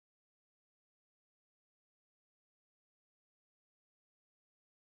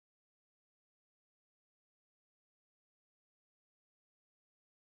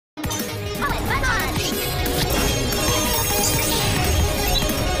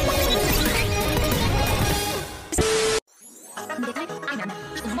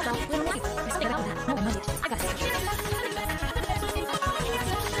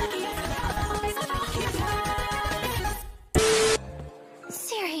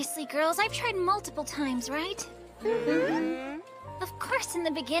Seriously, girls, I've tried multiple times, right? Of course, in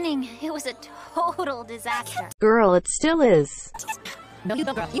the beginning, it was a total disaster. Girl, it still is. No, you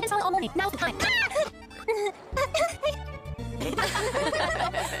go, girl. You've been solid all morning. Now's the time.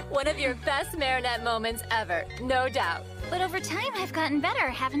 One of your best Marinette moments ever, no doubt. But over time, I've gotten better,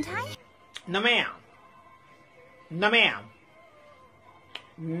 haven't I? No, ma'am. No, ma'am.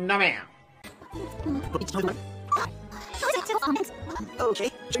 No, ma'am.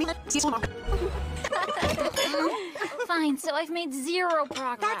 Okay. Fine, so I've made 0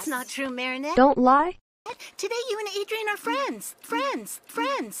 progress. That's not true, Marinette. Don't lie. Today you and Adrian are friends. Friends.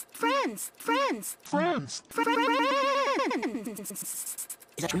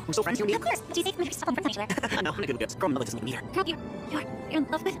 Is that true? We're still friends, you and me? Of course. Do you think maybe someone friends anywhere? No, I'm gonna go get Girl, Mother doesn't meet her. You're in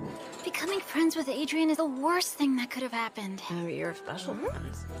love with? Becoming friends with Adrian is the worst thing that could have happened. You're special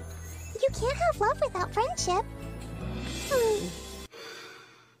friends. You can't have love without friendship.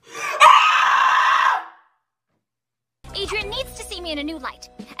 Adrian needs to see me in a new light.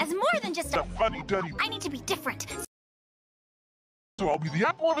 As more than just a fuddy-duddy. I need to be different. So I'll be the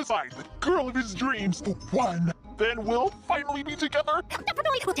apple of his eye, the girl of his dreams, the one. Then we'll finally be together.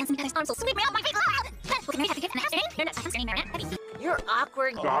 Dancing in his arms will sweep me out my face. You're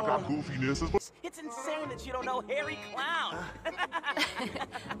awkward. Gaga goofiness is It's insane that you don't know Harry Clown.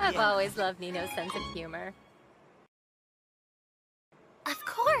 I've always loved Nino's sense of humor. Of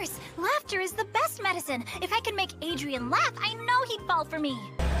course! Laughter is the best medicine. If I can make Adrian laugh, I know he'd fall for me.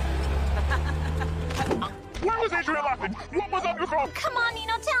 Where was Adrian laughing? What was on your phone? Come on,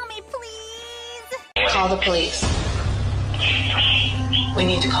 Nino, tell me, please! Call the police. We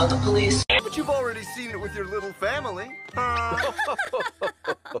need to call the police. But you've already seen it with your little family. And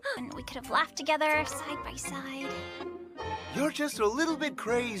we could have laughed together, side by side. You're just a little bit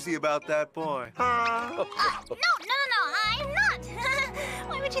crazy about that boy. No, I'm not!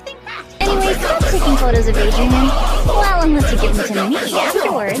 Why would you think that? Anyway, stop taking photos of Adrian. Well, unless you give them to me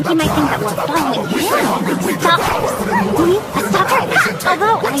afterwards, you might think that we're following him like stalkers. Me? A stalker?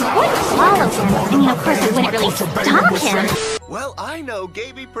 Although I would follow him. I mean, of course, I wouldn't really stalk him. Well, I know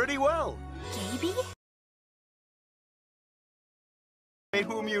Gaby pretty well. Gaby?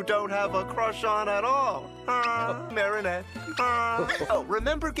 Whom you don't have a crush on at all. Marinette. Oh,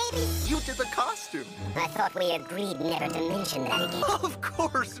 remember Gaby? You did the costume. I thought we agreed never to mention that again. Of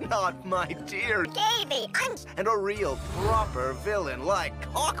course not, my dear. Gaby, And a real proper villain like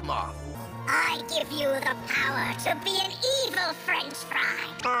Cockmoth. I give you the power to be an evil French fry.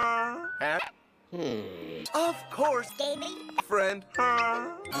 Of course, Gaby? friend.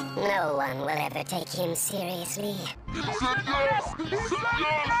 No one will ever take him seriously.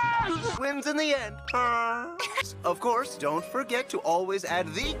 Wins in the end. Of course, don't forget to always add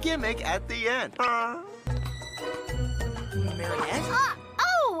the gimmick at the end. Marinette?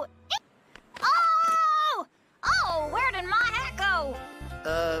 Oh, where did my hat go?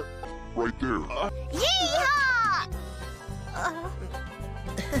 right there. Yeehaw!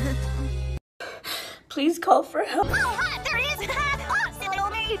 Please call for help. Oh, there it is! Oh, silly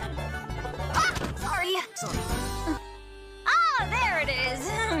old me! Sorry. There it is!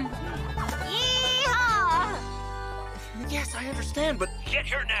 Yeehaw! Yes, I understand, but Get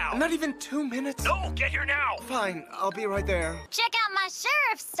here now. not even 2 minutes. No, get here now. Fine, I'll be right there. Check out my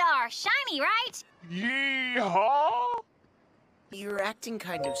sheriff star. Shiny, right? Yeehaw! You're acting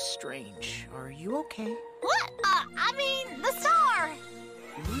kind of strange. Are you okay? What? I mean, the star!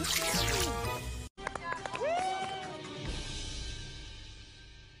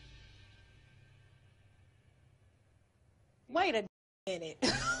 Wait a minute.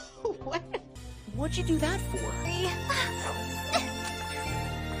 What? What'd you do that for?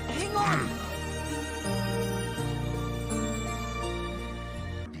 Hang on.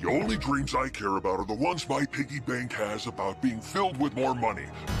 The only dreams I care about are the ones my piggy bank has about being filled with more money.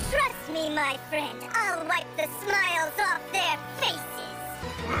 Trust me, my friend. I'll wipe the smiles off their faces.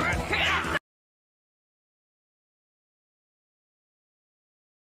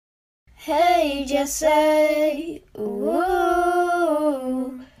 Hey, Jesse.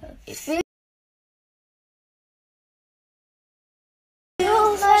 Ooh. It feels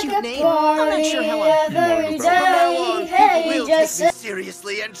like Cute a name. I'm not party sure how I'm every From now day. on, Hey, people will take Jesse. me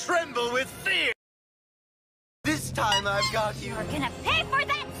seriously and tremble with fear. This time I've got you. We're gonna pay for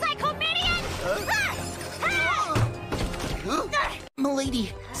that, Pshychomedian!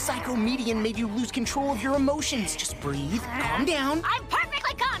 Milady, Pshychomedian made you lose control of your emotions. Just breathe, calm down. I'm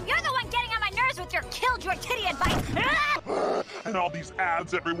perfectly calm. You're the one getting on my nerves with your killjoy kitty advice. And all these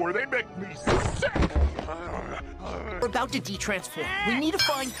ads everywhere, they make me sick! We're about to de-transform. We need to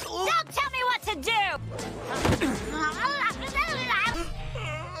find... Don't tell me what to do!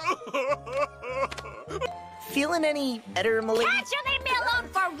 feeling any better, milady? Can't you leave me alone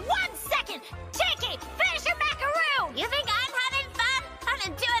for 1 second? Tiki, finish your macaroon! You think I'm having fun? I've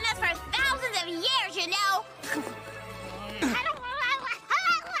been doing this for thousands of years, you know.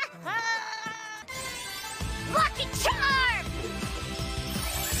 Lucky charm!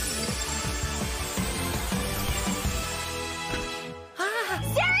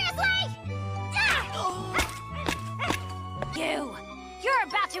 Seriously? You're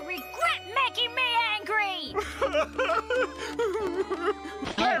about to regret making me angry!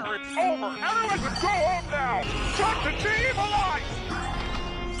 There, it's over! Everyone can go home now! Shut the team alive!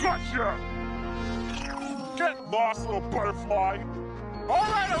 Gotcha! Get lost, little butterfly!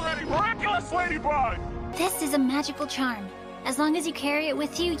 Alright already, miraculous ladybug! This is a magical charm. As long as you carry it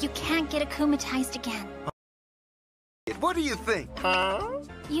with you, you can't get akumatized again. What do you think, huh?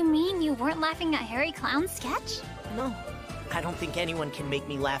 You mean you weren't laughing at Harry Clown's sketch? No. I don't think anyone can make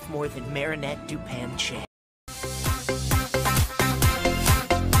me laugh more than Marinette Dupain-Cheng.